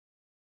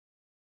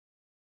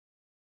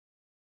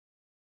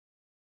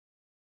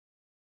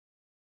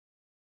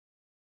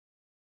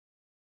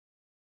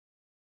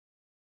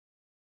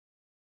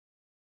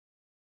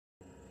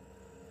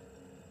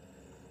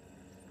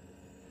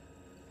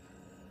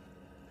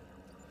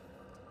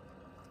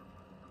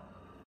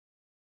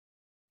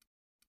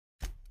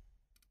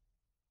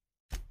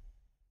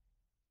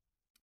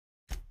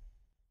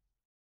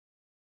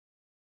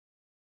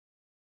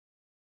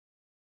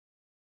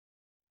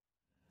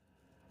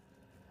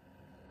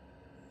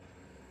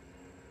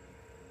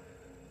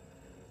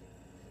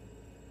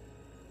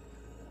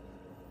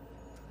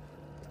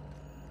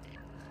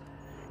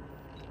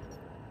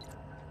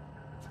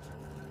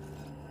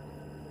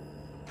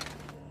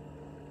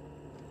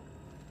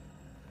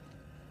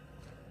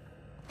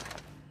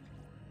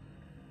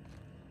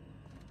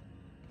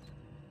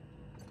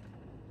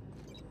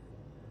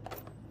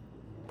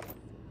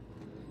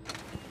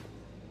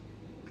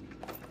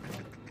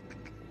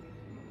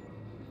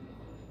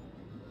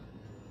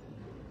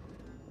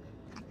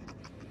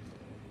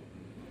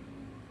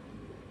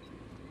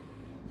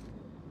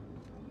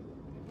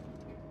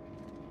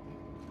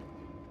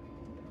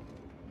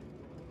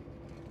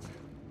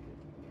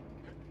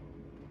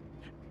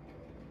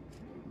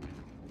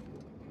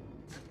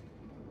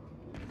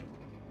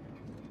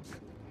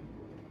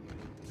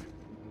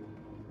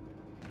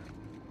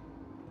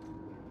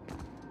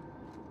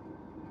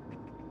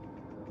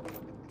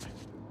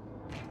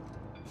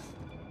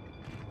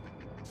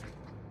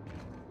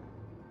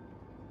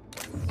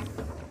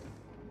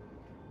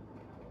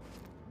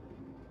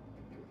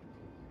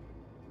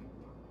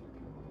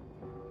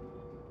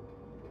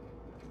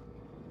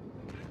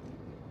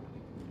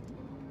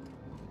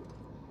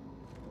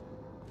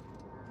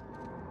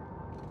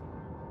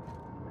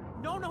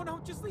no,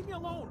 just leave me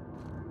alone!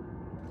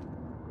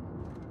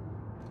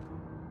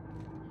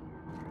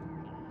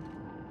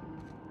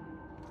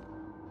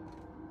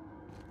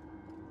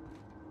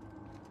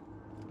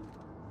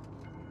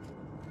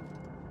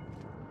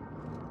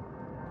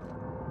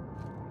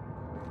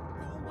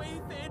 Go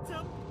away,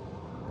 Phantom!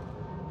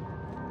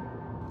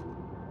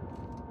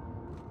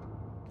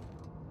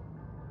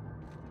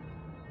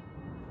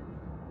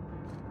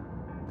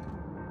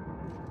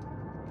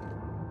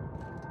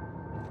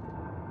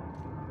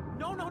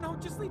 No,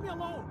 just leave me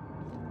alone!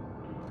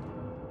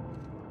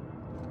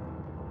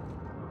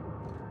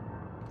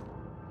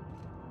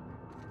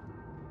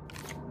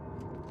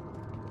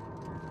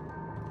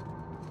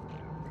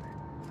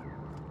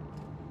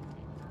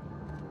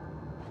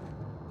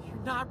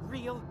 You're not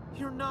real!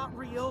 You're not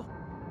real!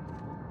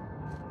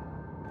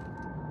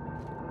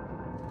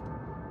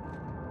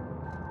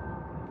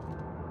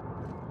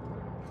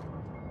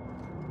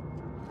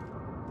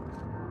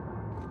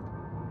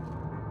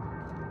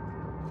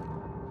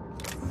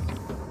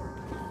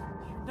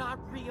 You're not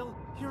real.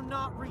 You're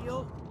not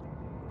real.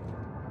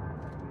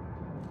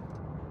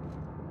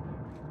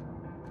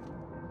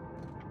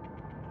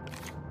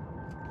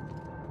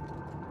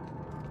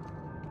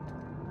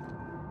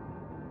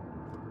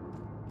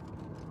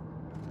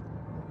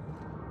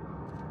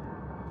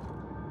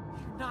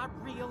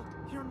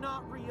 You're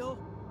not real.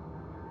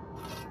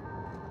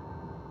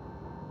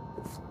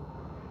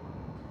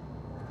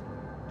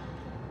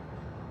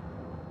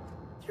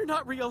 You're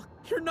not real.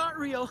 You're not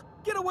real.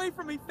 Get away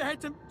from me,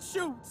 Phantom.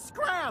 Shoot.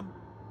 Scram.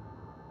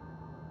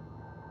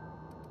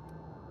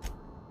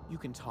 You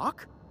can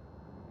talk?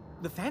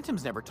 The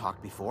Phantom's never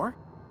talked before.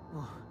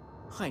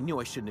 I knew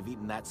I shouldn't have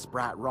eaten that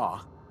sprat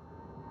raw.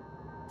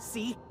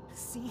 See,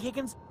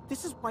 Higgins?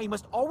 This is why you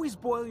must always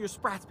boil your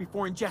sprats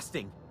before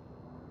ingesting.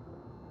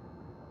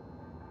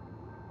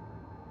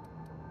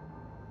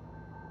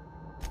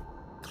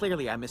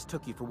 Clearly, I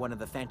mistook you for one of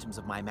the phantoms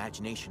of my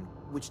imagination,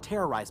 which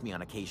terrorized me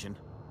on occasion.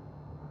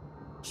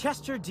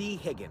 Chester D.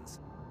 Higgins.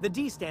 The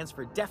D stands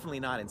for definitely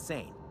not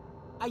insane.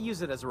 I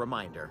use it as a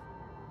reminder.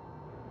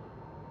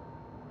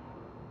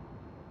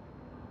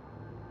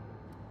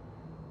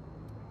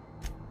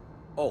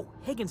 Oh,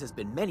 Higgins has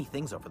been many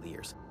things over the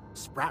years.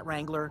 Sprat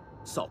Wrangler,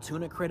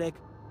 Saltuna Critic,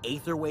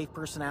 Aetherwave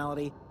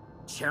Personality,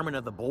 Chairman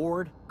of the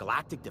Board,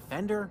 Galactic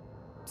Defender,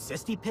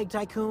 Sisty Pig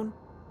Tycoon.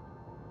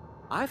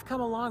 I've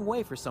come a long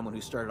way for someone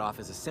who started off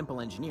as a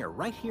simple engineer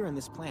right here in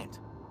this plant.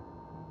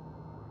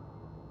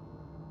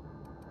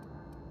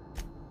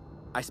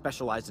 I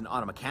specialized in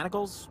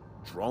automechanicals,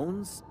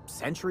 drones,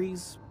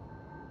 sentries,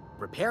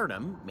 repaired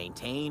them,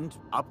 maintained,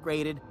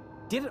 upgraded,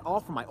 did it all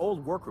from my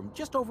old workroom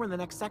just over in the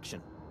next section.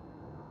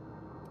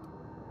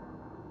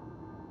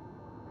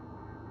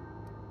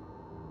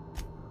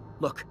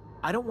 Look,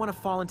 I don't want to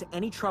fall into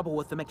any trouble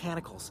with the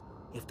mechanicals.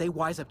 If they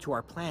wise up to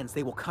our plans,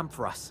 they will come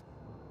for us.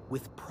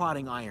 With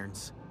prodding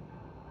irons.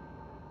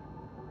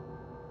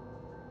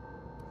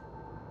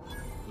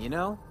 You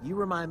know, you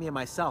remind me of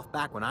myself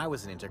back when I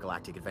was an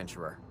intergalactic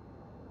adventurer.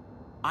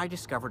 I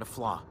discovered a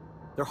flaw.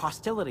 Their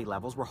hostility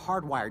levels were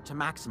hardwired to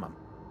maximum.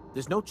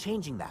 There's no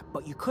changing that,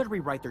 but you could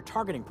rewrite their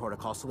targeting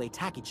protocol so they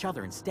attack each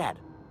other instead.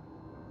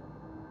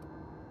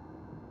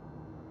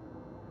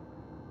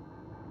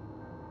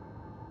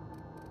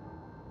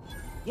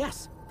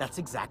 Yes, that's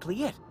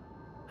exactly it.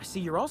 I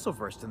see you're also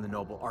versed in the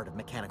noble art of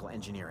mechanical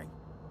engineering.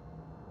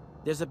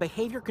 There's a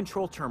behavior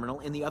control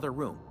terminal in the other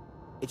room.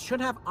 It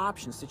should have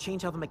options to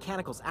change how the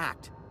mechanicals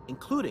act,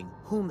 including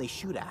whom they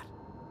shoot at.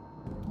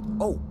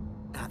 Oh,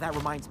 that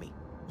reminds me.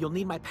 You'll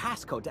need my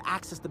passcode to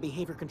access the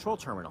behavior control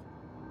terminal.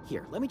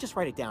 Here, let me just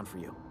write it down for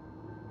you.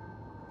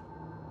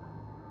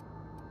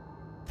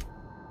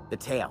 The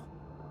tail.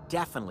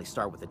 Definitely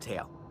start with the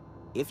tail.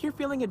 If you're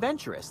feeling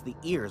adventurous, the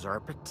ears are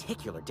a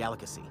particular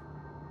delicacy.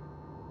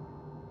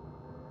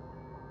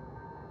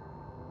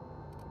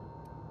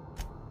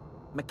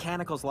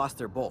 Mechanicals lost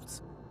their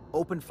bolts.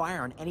 Opened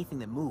fire on anything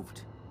that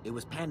moved. It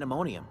was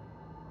pandemonium.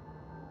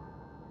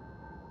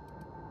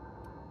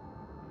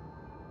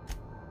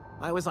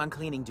 I was on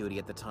cleaning duty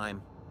at the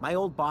time. My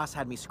old boss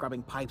had me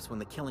scrubbing pipes when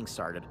the killing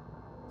started.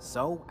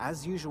 So,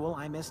 as usual,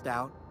 I missed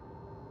out.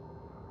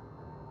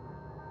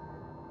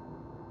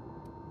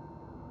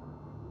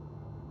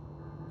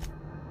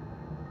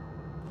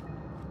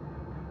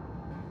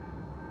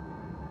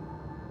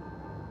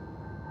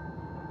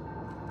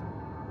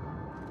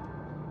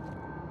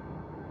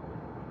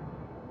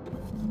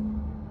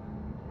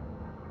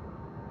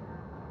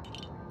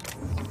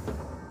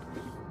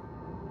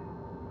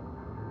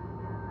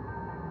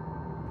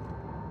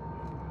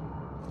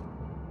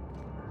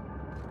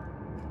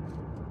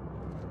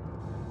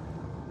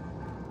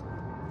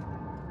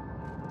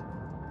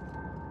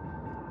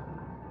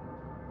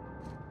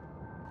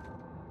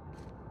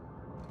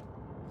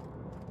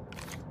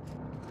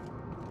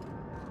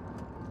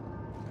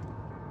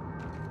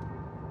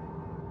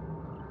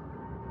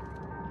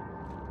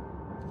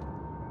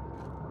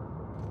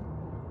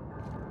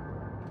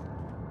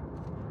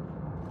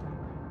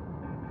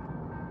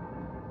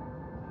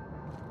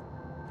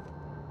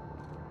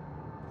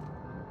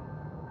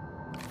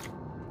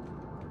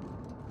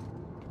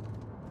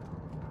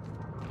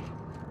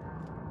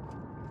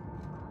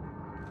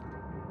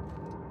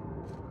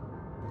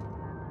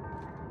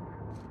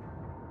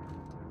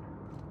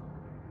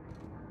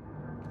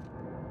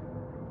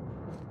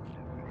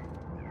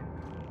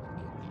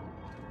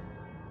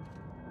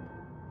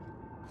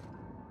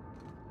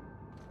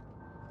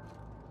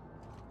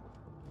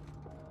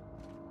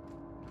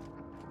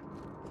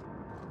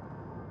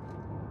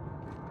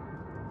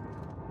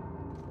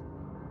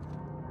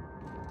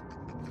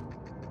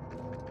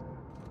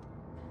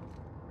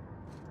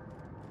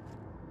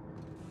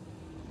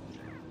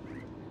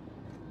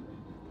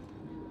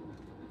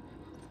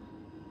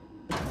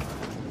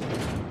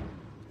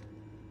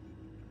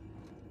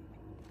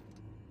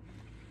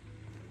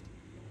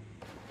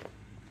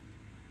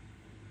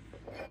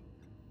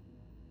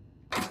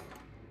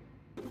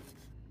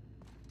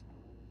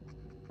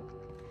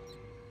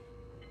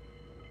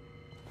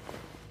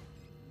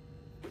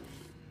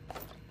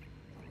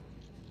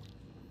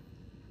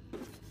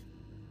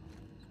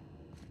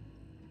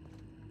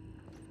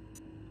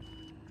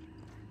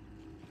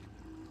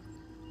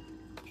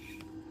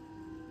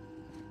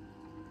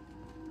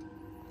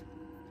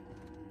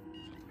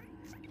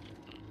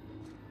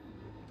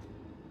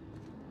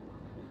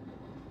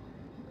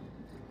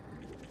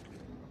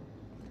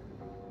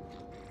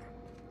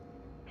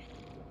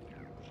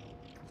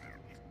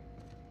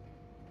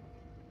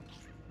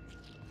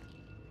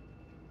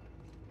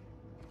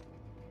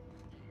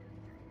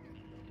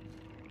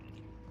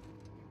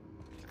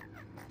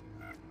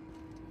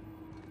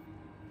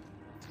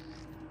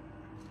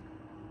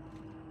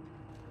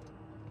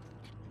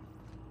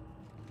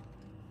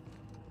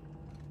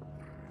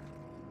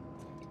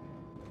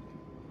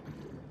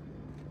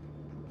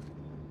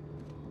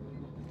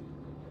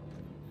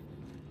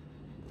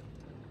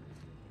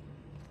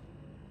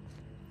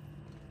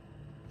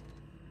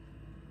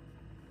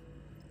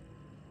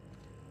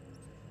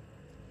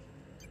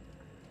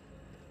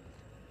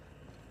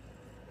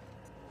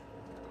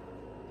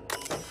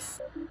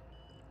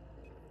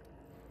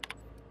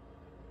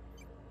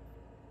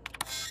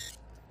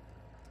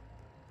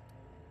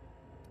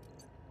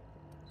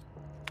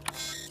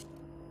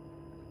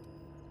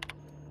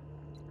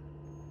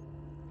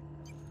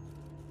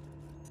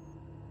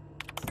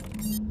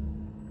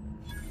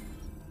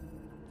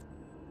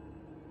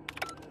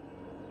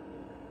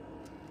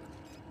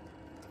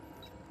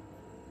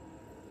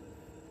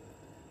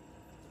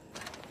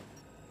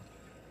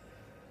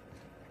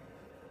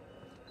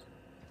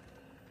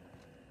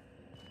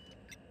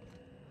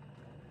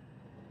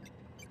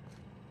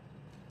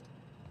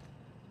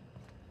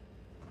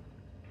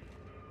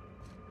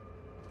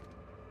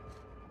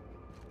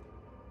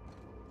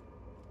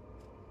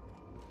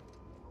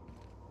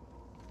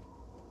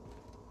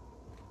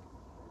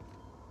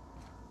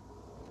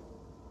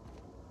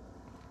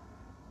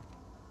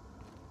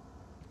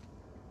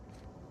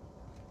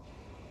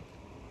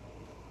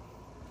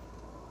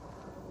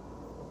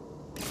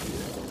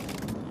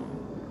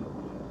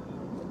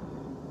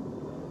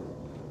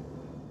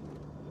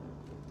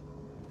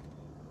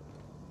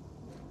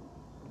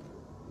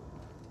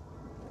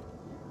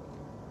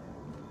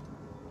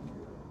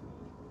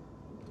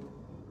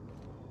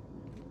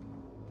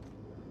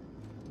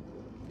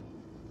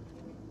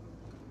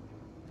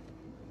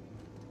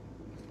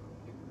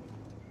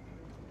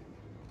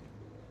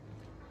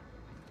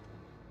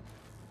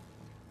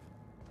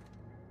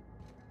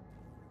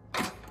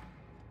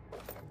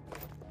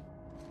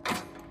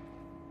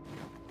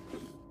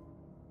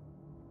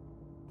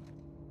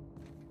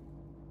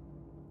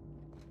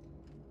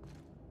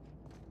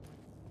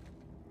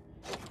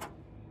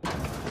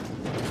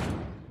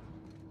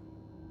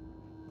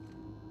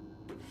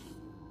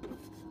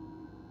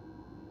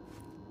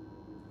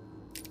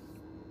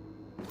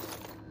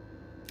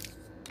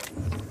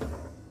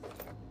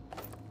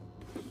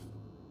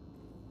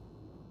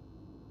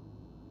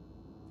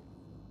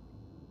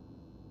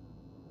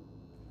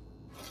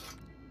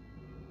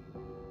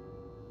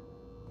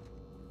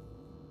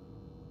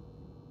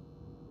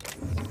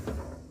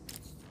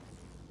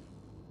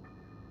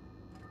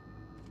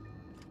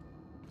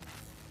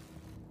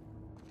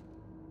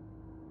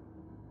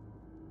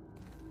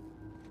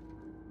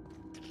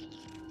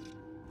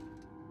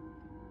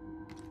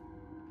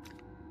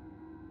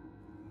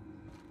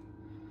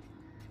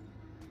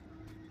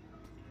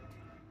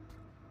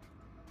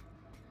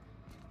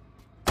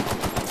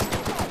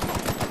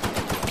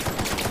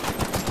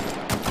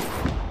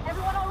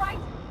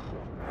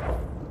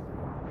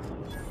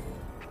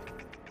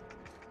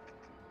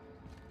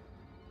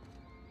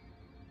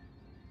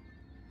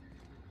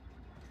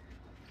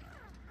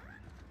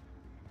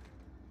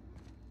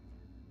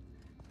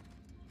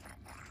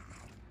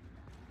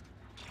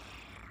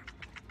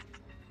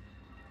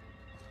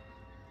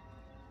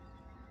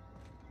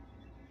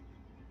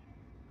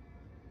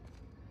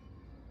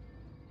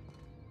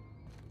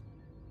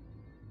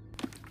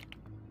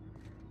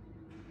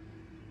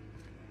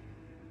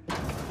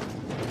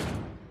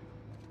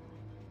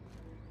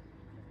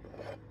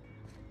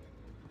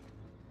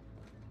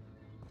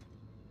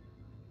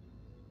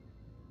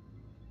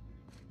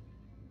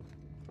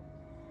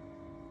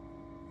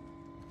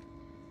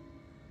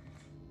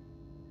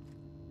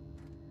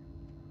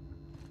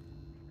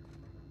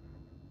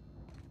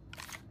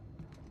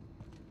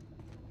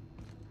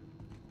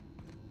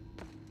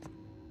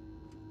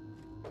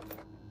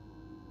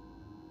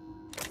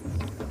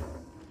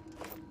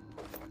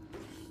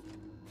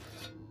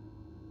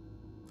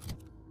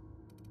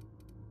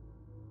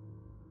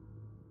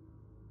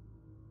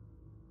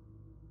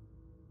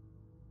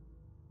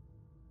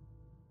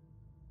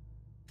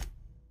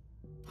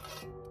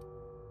 Nice.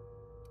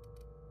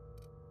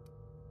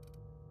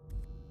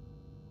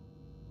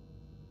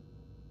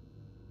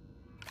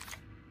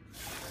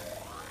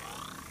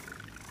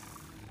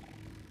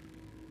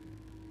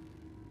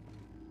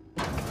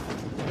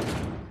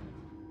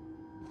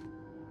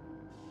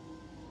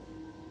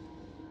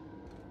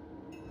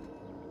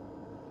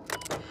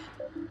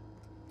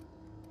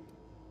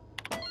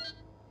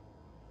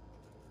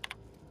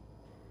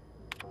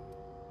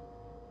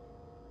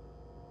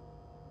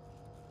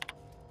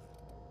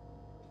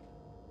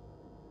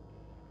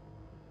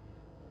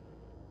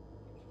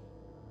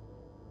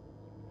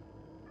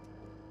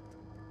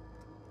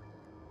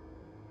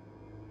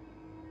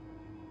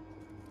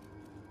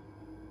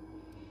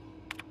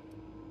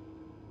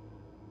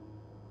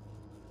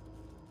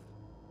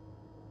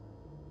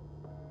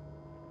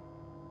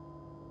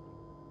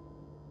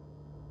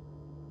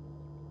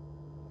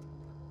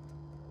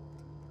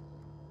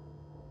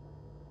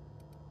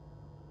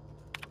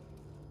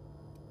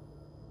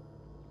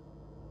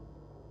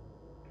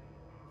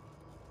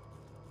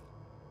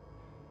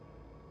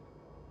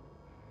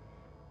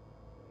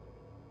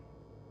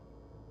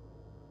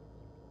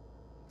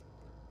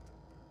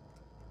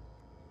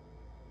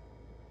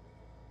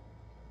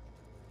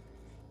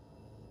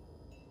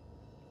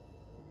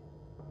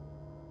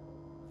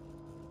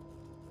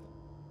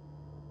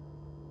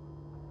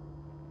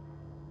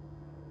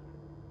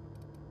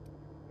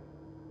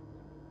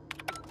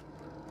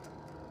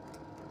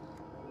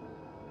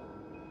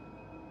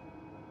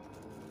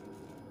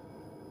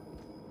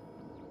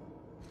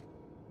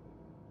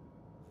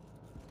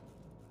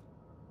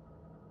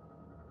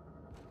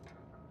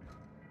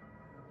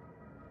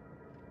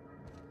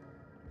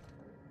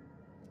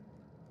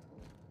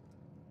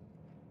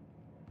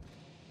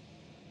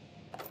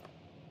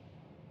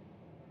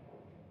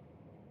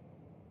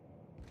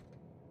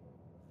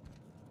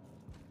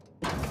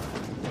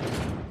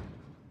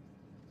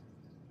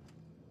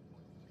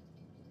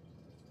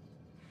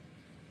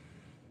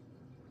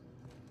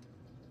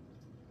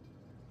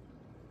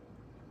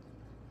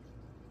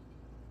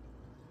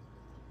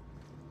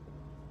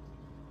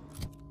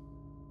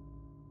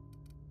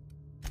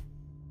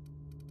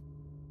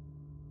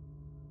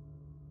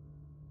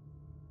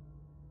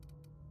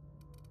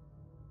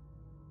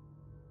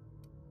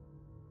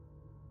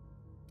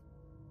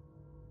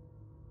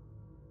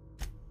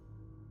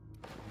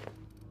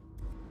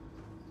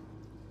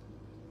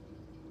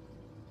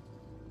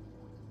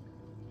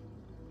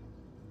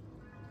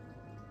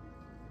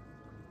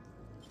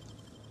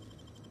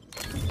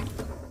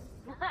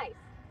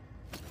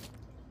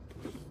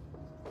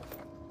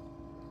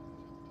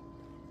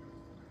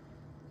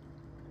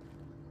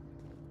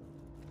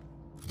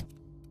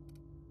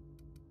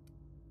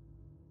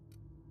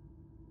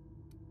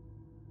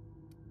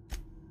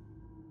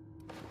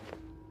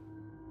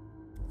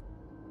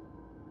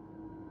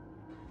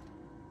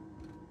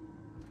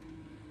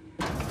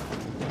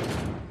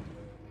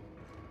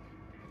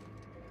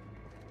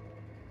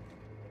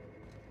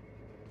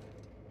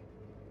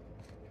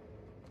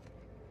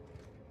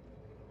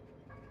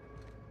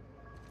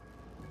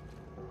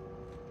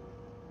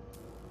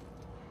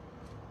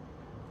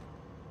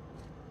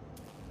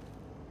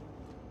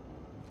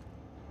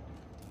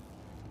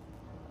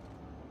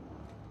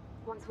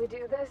 Once we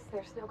do this,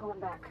 there's no going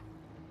back.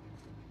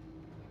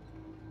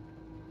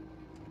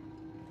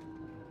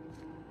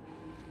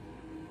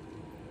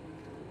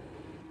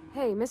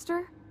 Hey,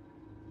 mister?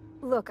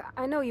 Look,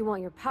 I know you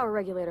want your power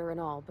regulator and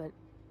all, but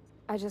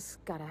I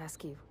just gotta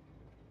ask you.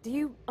 Do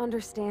you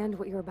understand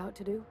what you're about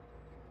to do?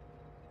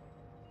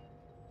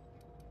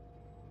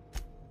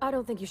 I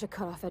don't think you should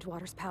cut off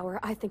Edgewater's power.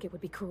 I think it would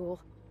be cruel.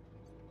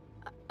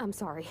 I'm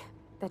sorry.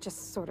 That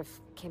just sort of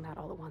came out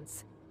all at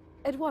once.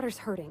 Edgewater's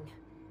hurting.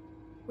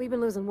 We've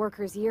been losing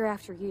workers year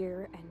after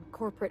year, and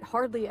corporate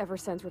hardly ever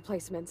sends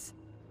replacements.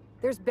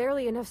 There's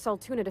barely enough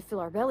Saltuna to fill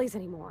our bellies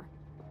anymore.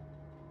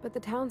 But the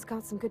town's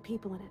got some good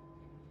people in it.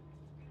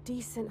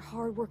 Decent,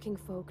 hard-working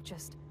folk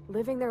just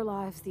living their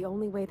lives the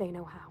only way they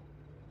know how.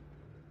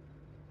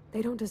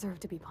 They don't deserve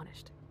to be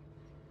punished.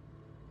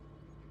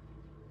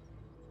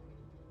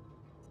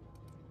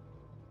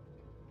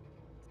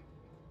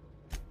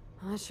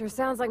 Well, that sure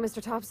sounds like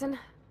Mr. Thompson.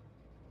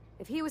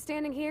 If he was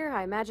standing here,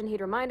 I imagine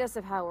he'd remind us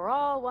of how we're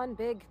all one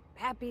big,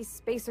 happy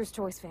Spacer's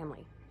Choice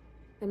family.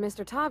 In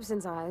Mr.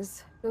 Thompson's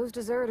eyes, those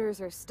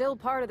deserters are still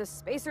part of the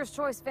Spacer's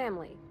Choice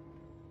family.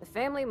 The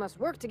family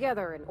must work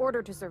together in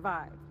order to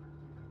survive.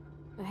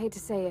 I hate to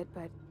say it,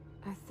 but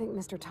I think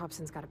Mr.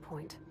 Thompson's got a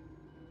point.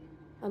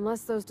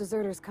 Unless those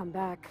deserters come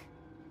back,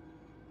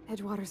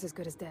 Edgewater's as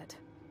good as dead.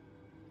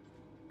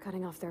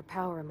 Cutting off their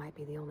power might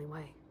be the only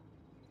way.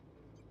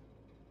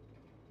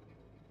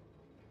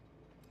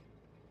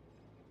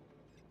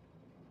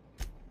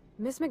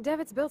 Miss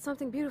McDevitt's built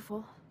something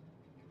beautiful.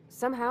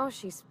 Somehow,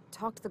 she's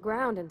talked the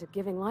ground into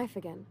giving life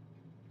again.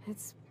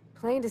 It's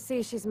plain to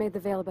see she's made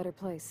the Vale a better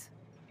place.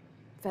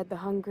 Fed the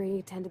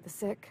hungry, tended the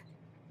sick.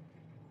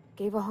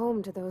 Gave a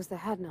home to those that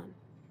had none.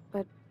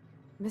 But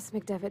Miss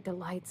McDevitt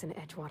delights in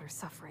Edgewater's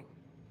suffering.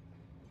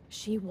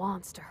 She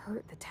wants to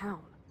hurt the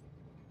town.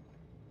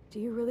 Do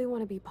you really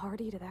want to be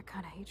party to that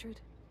kind of hatred?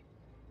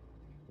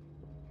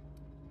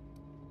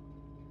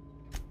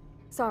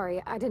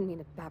 Sorry, I didn't mean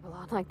to babble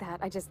on like that.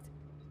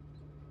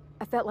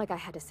 I felt like I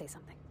had to say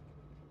something.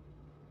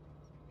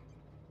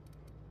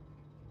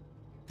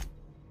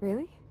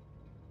 Really?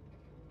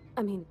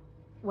 I mean,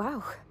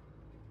 wow.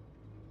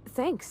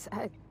 Thanks.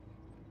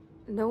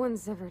 No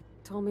one's ever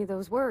told me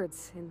those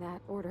words in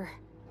that order.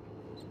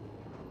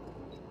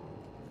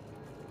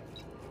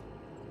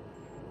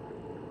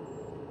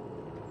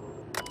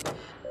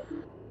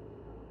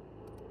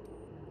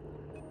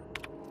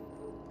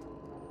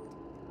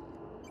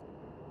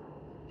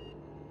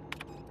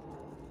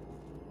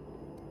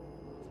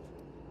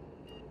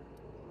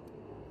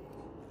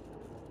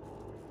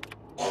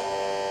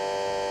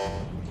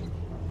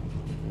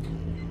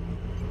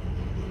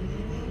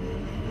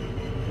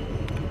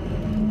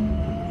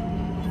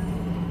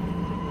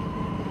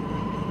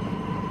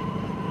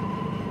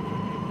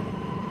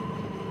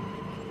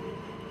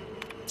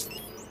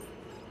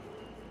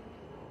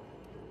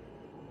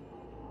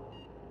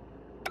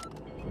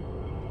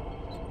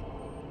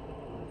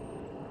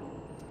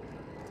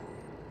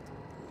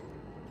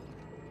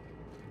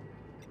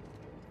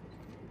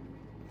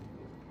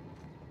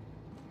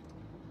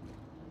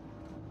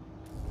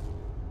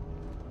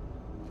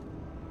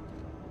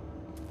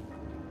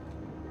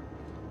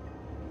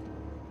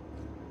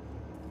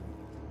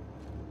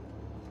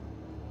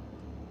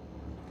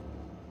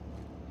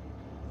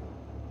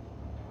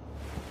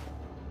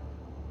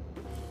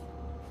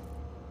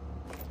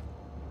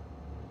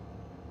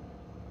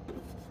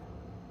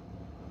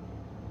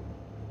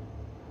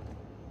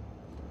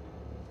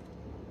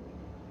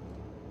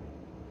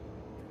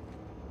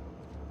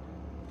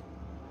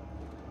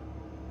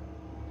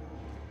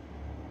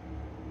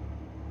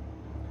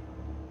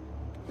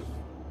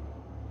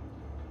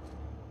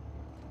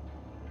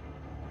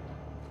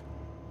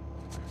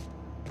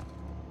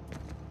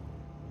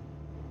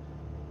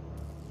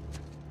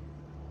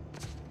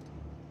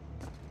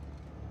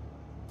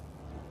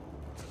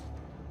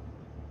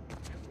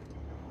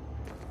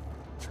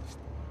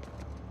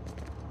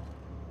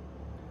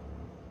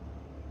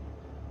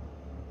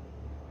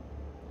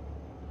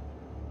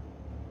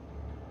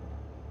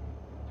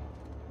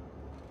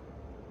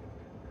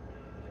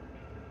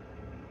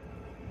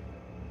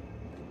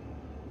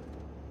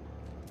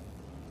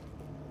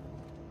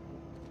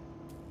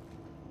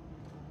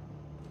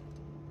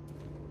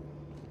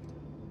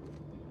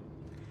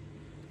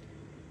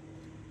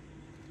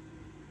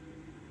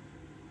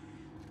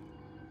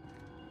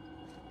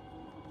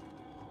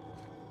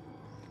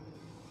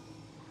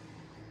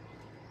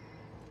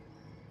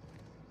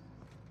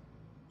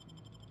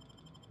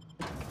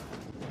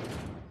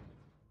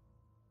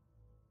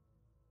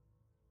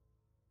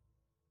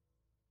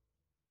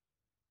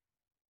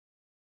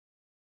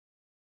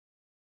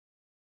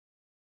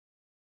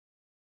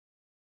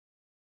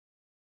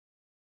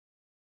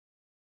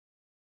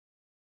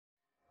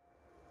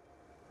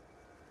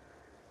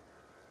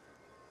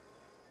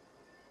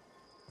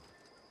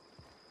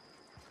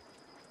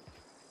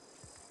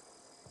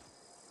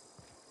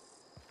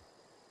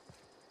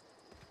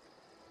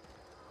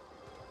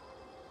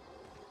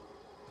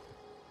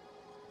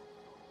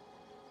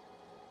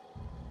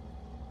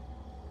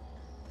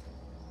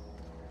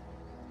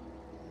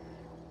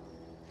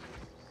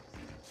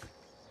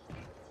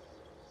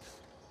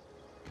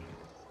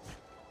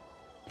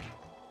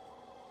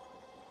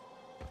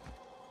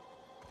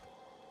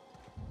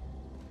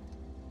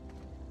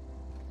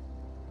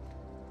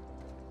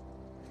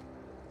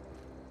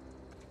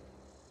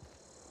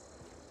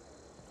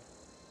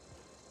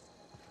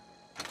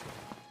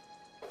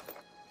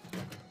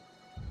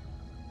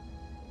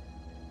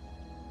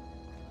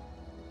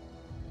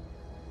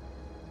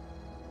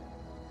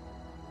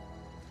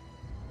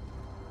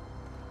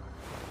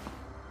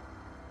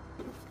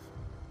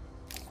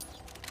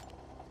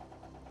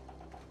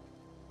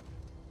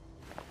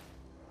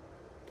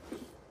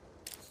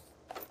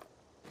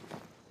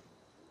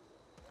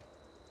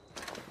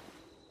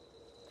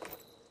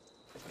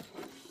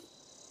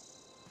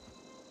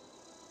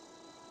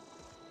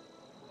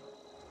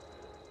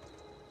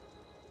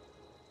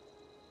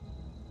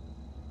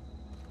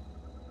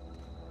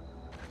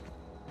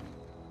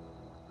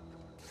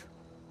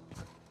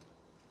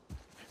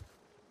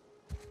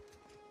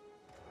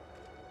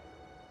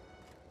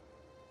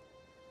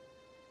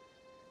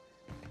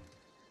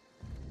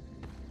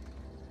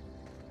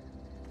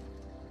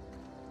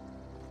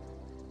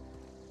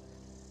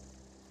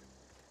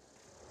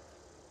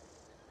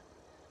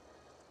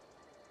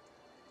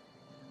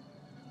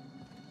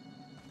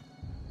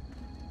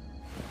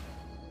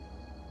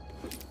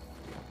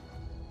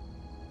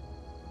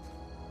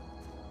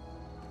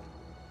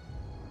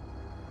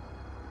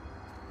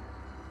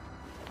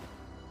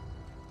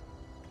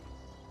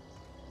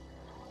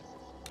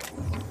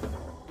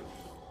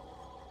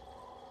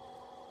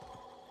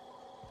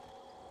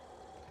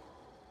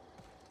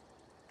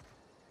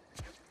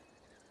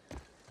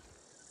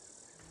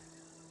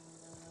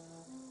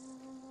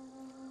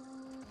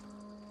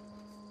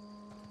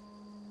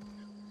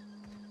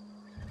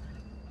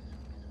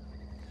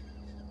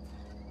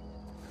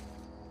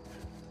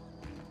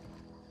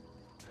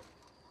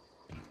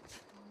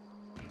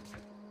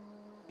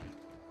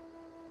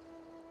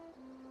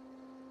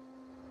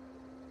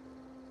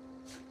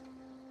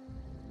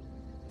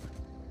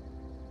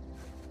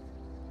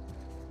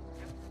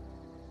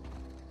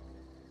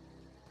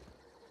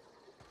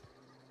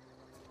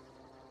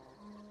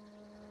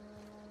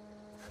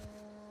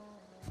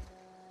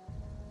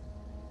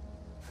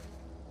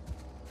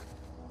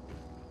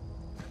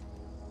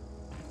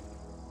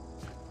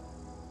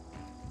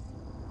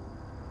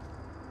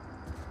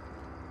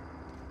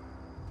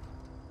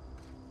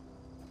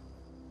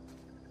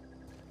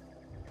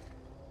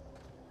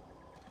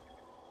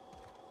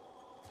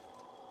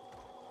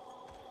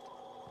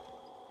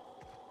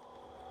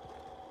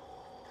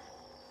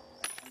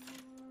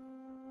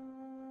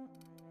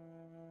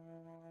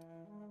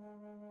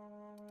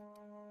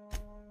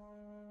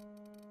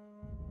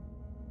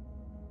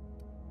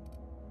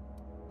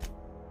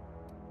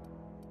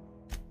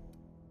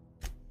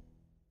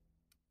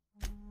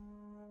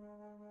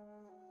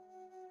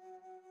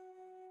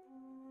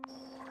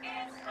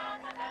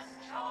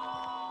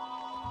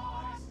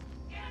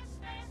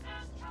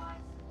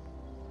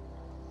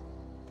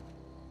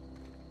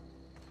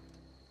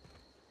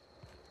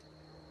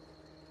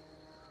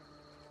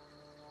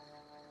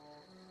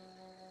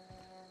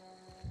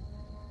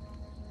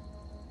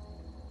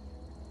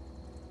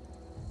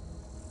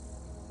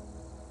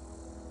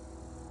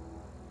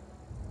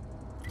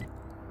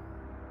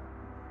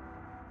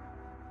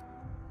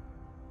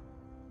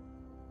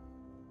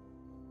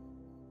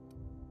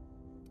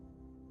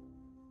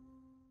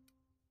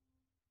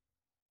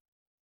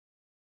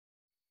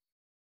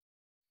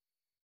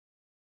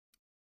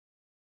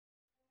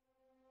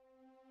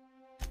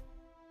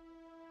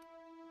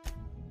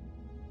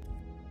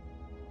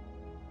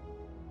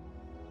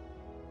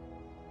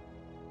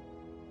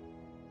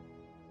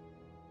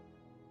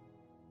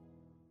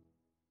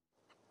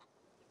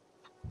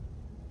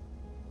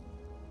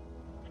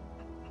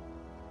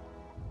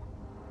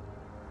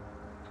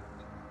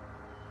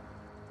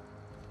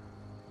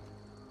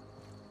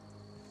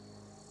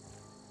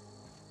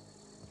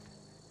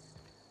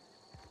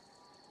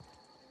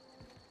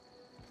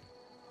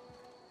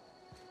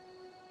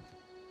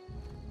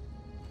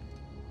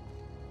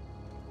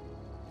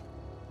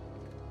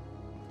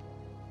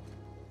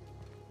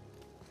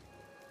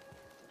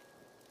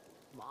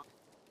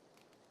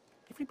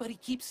 Everybody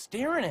keeps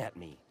staring at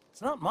me. It's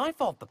not my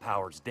fault the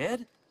power's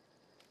dead.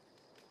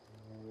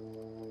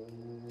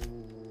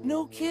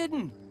 No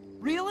kidding.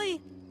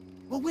 Really?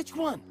 Well, which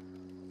one?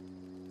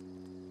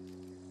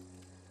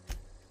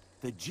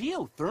 The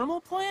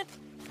geothermal plant?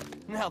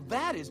 Now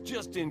that is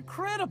just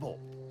incredible!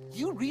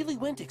 You really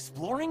went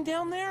exploring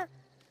down there?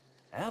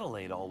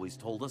 Adelaide always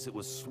told us it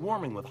was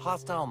swarming with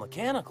hostile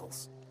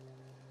mechanicals.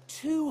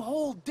 2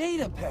 whole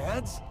data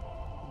pads?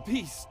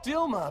 Be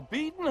still my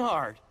beating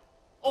heart.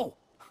 Oh,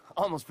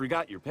 almost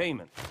forgot your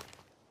payment.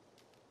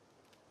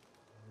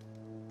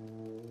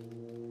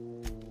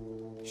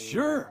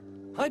 Sure,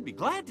 I'd be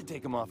glad to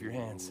take them off your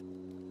hands.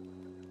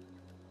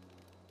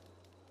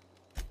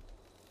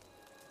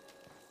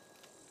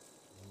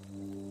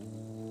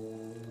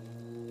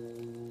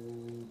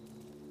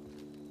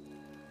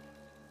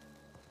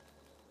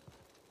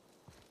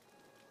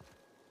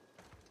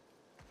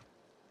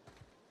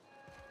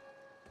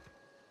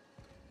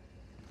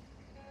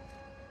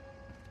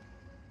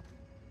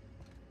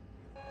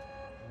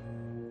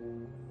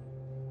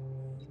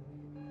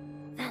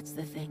 That's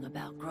the thing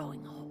about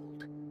growing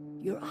old.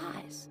 Your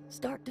eyes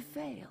start to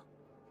fail.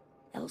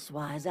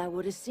 Elsewise, I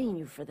would have seen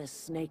you for the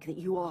snake that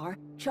you are,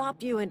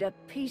 chopped you into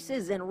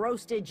pieces and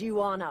roasted you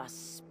on a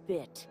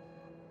spit.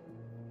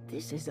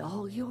 This is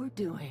all you're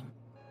doing.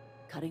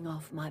 Cutting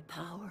off my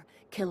power,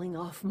 killing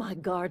off my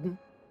garden.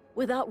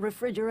 Without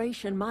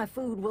refrigeration, my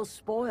food will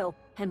spoil,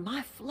 and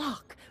my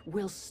flock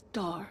will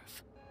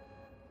starve.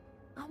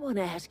 I want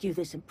to ask you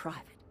this in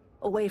private,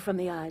 away from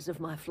the eyes of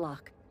my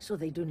flock, so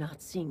they do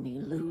not see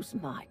me lose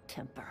my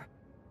temper.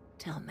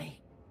 Tell me,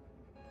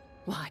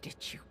 why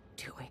did you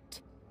do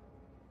it?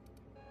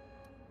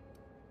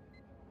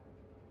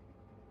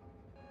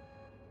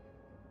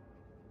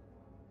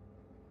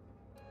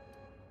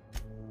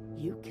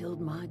 You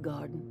killed my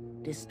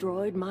garden,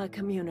 destroyed my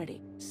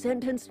community,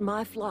 sentenced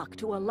my flock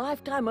to a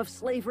lifetime of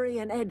slavery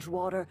in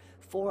Edgewater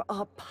for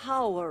a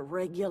power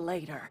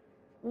regulator.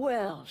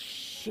 Well,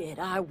 shit,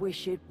 I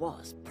wish it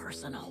was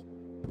personal.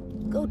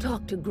 Go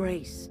talk to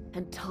Grace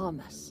and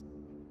Thomas.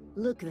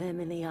 Look them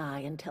in the eye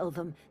and tell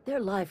them their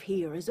life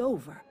here is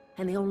over,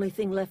 and the only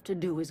thing left to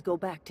do is go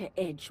back to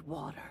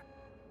Edgewater.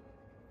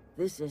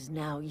 This is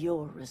now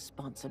your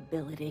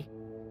responsibility.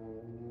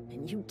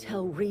 And you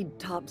tell Reed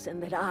Thompson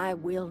that I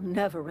will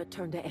never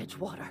return to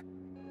Edgewater.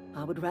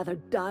 I would rather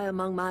die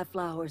among my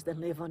flowers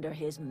than live under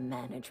his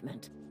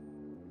management.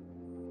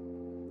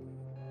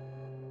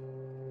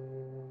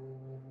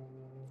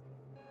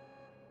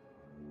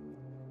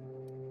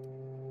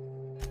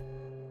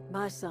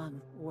 My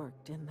son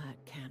worked in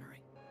that cannery.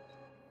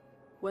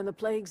 When the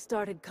plague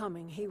started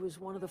coming, he was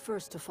one of the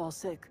first to fall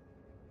sick.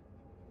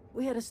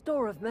 We had a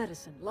store of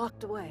medicine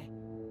locked away,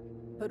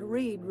 but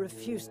Reed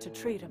refused to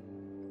treat him.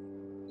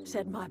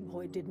 Said my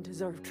boy didn't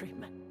deserve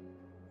treatment.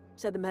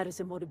 Said the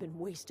medicine would have been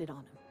wasted on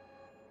him.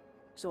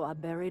 So I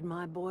buried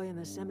my boy in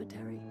the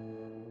cemetery,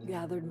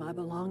 gathered my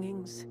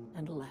belongings,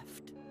 and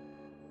left.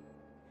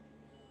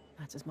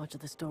 That's as much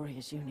of the story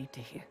as you need to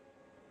hear.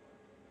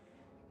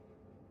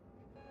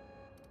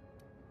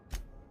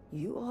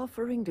 You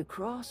offering to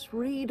cross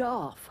Reed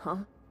off,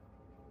 huh?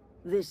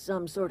 This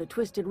some sort of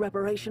twisted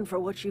reparation for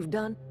what you've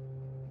done?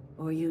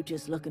 Or you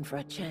just looking for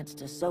a chance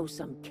to sow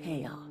some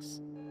chaos?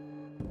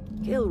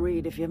 Kill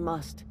Reed if you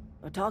must,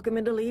 or talk him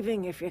into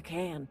leaving if you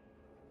can.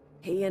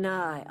 He and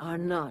I are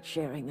not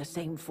sharing the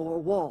same 4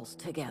 walls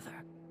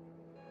together.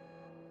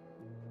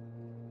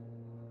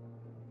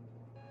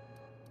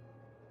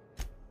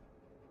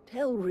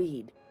 Tell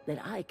Reed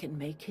that I can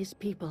make his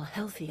people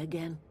healthy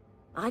again.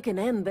 I can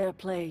end their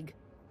plague.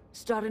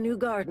 Start a new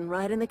garden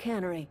right in the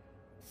cannery.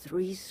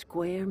 3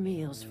 square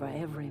meals for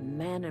every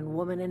man and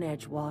woman in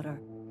Edgewater.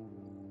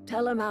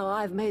 Tell him how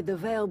I've made the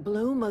Vale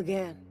bloom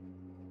again.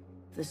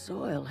 The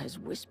soil has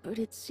whispered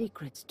its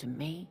secrets to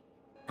me,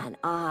 and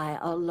I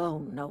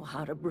alone know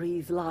how to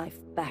breathe life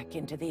back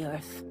into the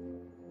earth.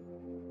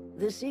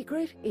 The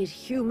secret is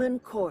human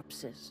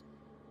corpses.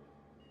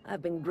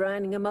 I've been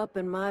grinding them up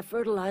in my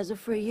fertilizer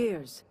for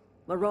years.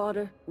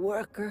 Marauder,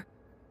 worker,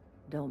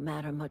 don't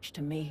matter much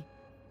to me.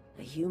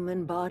 The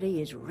human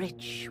body is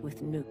rich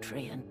with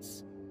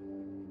nutrients.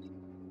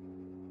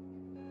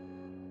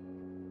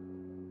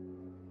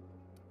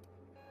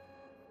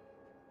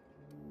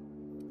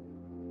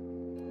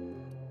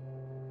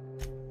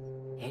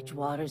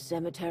 Edgewater's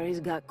cemetery's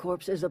got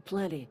corpses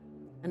aplenty,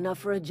 enough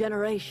for a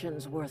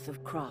generation's worth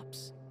of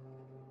crops.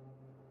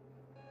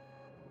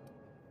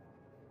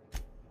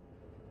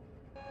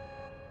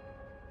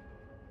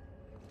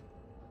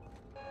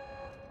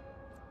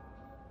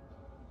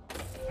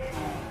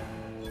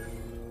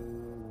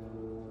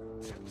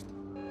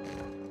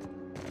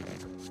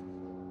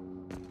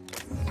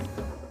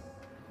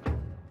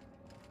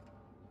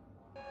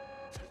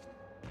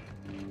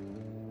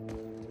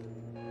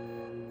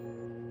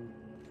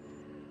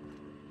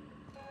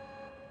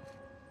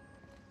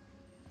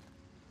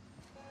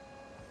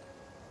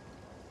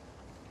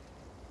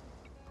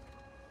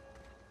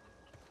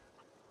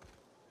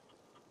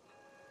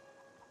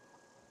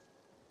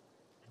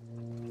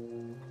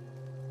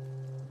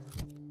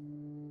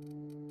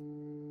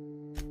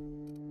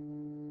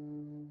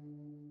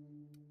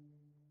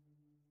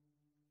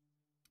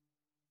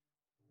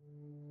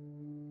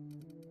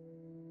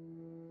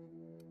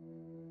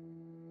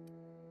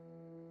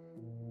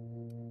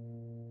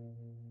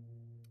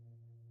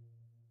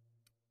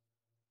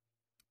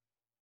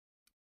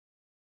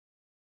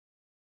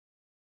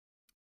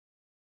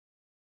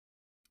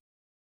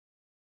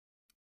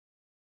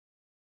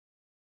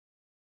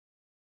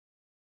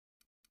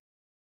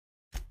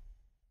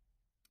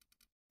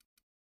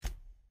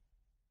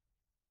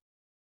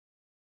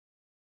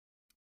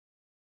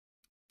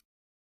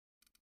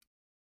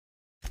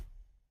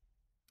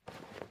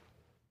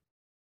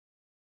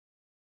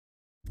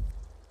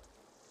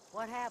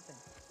 What happened?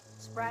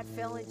 Sprat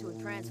fell into a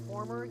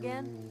transformer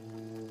again?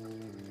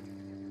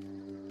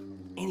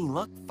 Any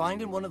luck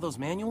finding one of those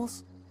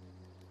manuals?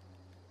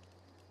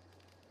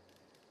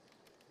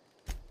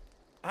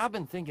 I've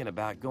been thinking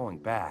about going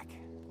back.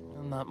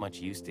 I'm not much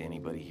use to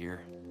anybody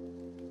here.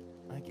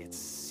 I get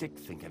sick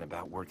thinking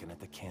about working at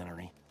the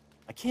cannery.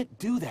 I can't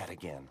do that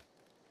again.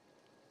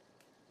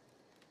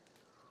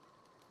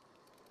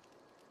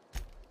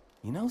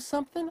 You know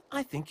something?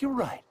 I think you're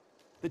right.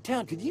 The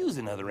town could use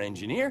another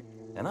engineer,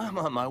 and I'm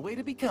on my way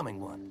to becoming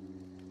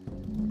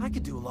one. I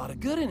could do a lot of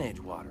good in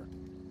Edgewater.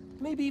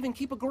 Maybe even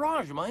keep a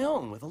garage of my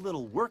own with a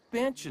little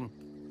workbench and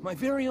my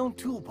very own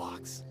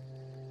toolbox.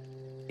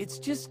 It's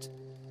just...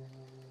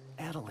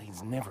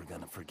 Adelaide's never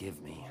gonna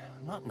forgive me.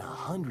 Not in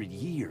 100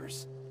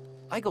 years.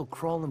 I go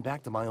crawling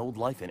back to my old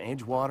life in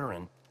Edgewater,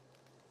 and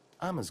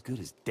I'm as good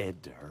as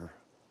dead to her.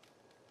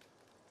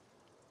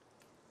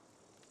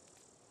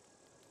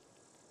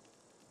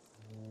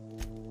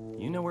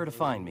 You know where to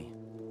find me.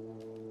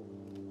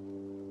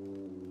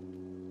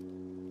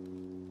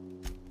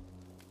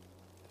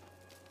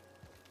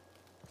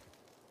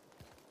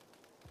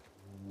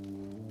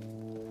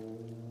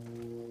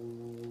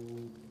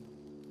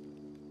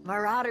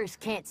 Marauders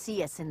can't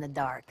see us in the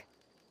dark.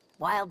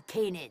 Wild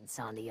canids,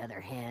 on the other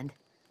hand.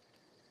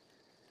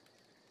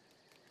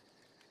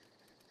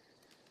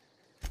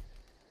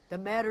 The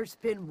matter's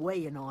been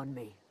weighing on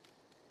me.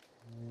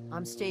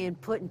 I'm staying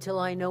put until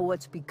I know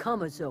what's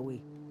become of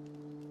Zoe.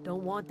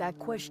 Don't want that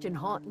question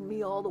haunting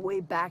me all the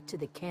way back to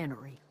the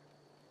cannery.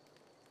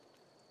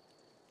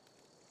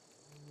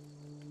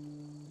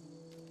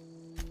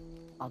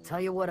 I'll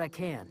tell you what I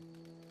can.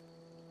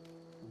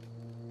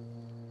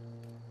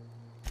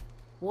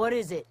 What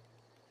is it?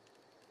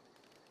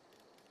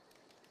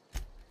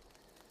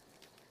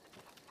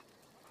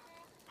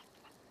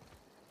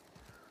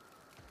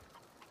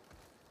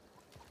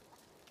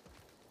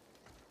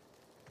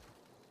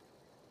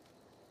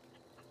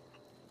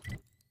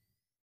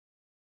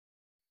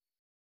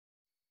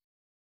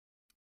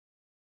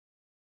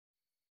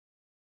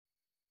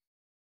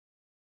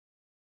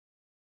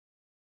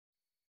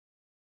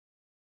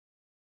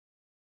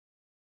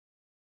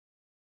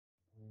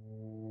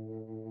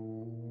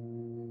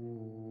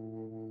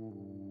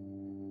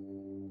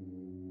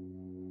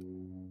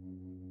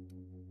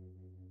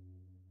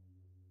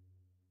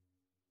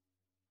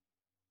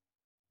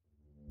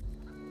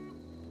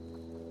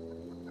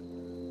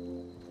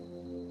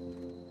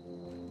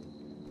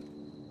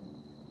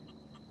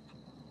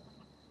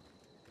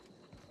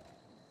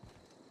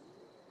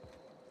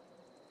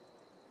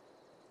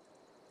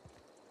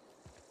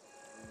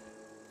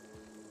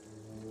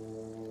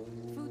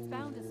 Food's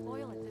bound to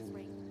spoil at this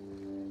rate.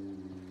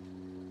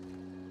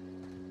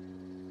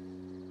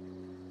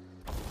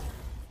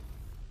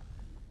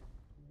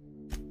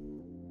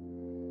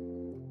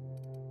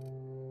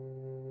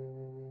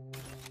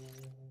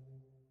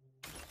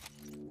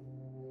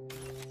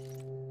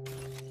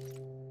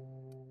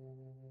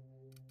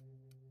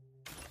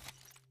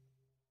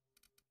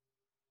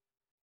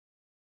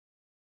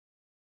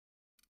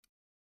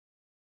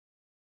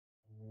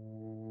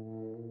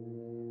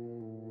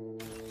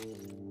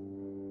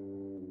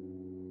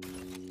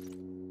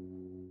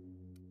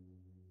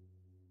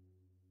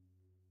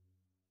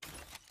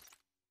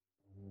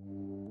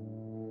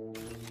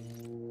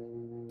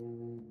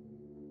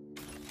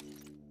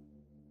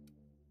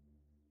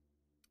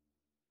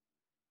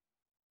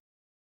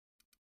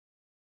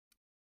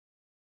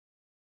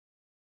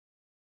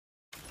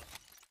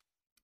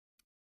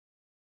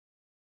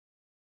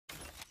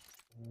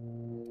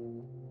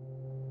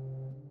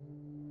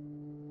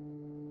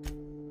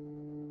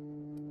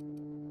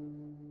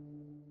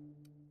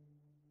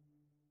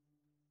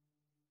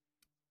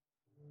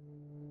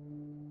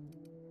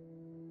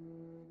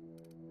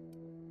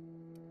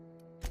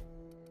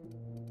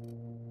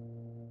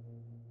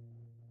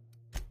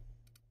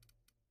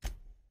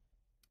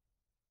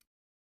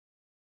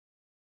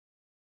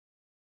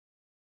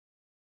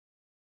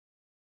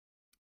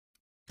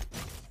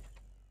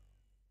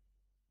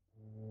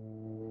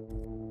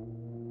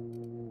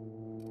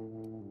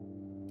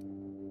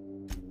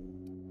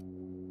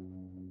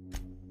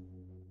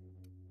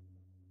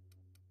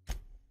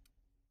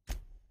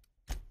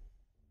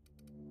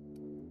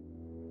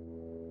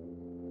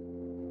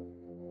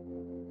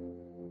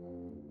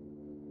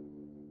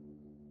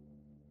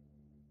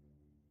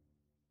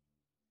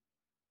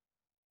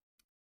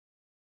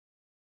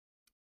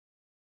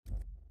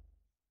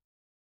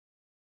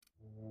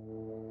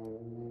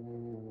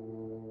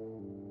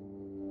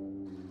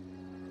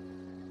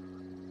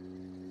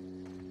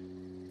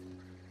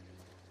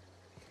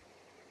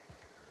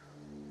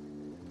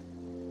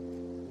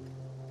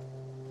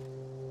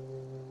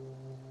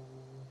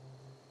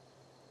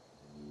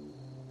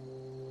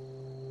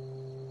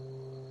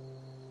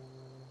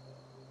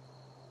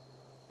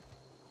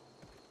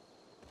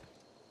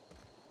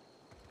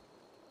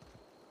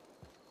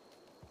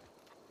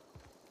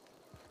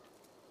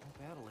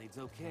 Hope Adelaide's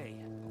okay.